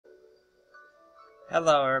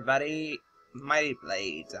Hello everybody, Mighty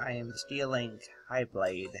Blades. I am stealing High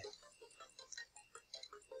Blade.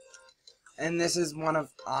 And this is one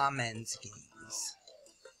of Amen's games.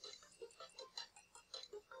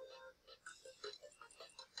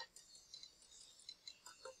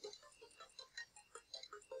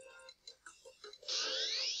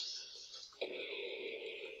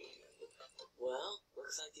 Well,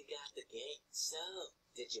 looks like you got the game. So,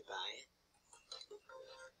 did you buy it?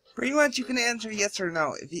 Pretty much you can answer yes or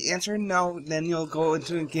no. If you answer no, then you'll go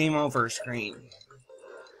into a game over screen.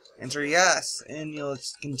 Answer yes, and you'll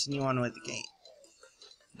just continue on with the game.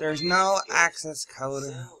 There's no access code.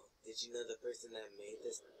 So, did you know the person that made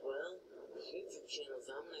this? Well, YouTube channel's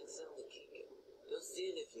Xeno Warriors. Go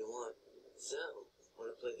see it if you want. So,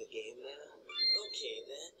 wanna play the game now? Okay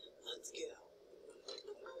then, let's go.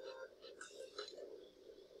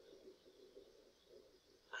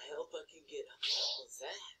 I hope I can get. What was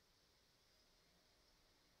that?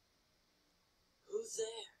 Who's there?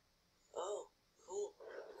 Oh, cool.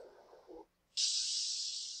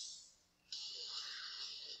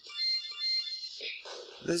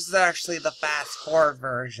 This is actually the fast forward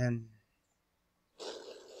version. My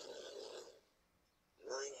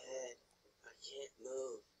head. I can't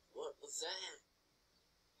move. What was that?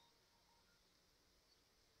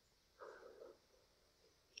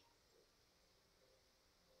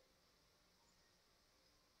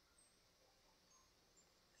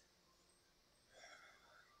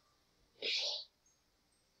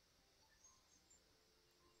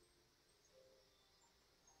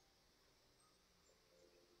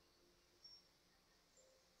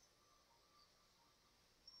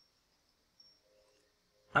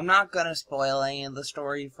 I'm not gonna spoil any of the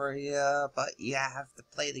story for you, but you have to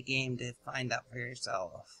play the game to find out for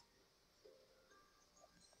yourself.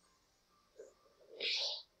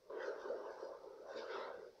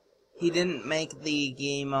 He didn't make the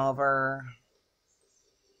game over.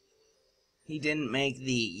 He didn't make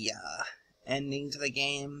the ending to the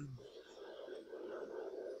game.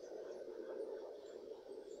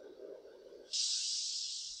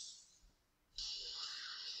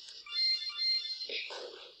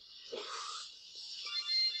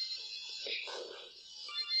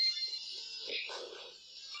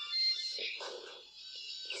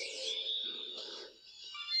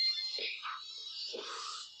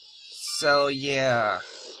 So yeah,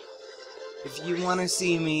 if you want to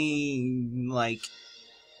see me, like,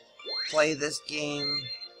 play this game,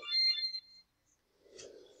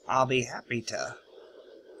 I'll be happy to.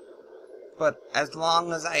 But as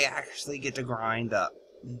long as I actually get to grind up.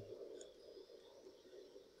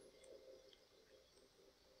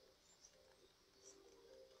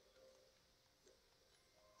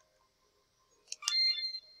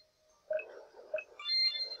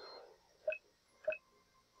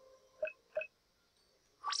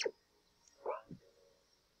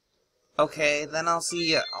 Okay, then I'll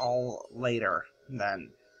see you all later,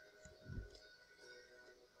 then.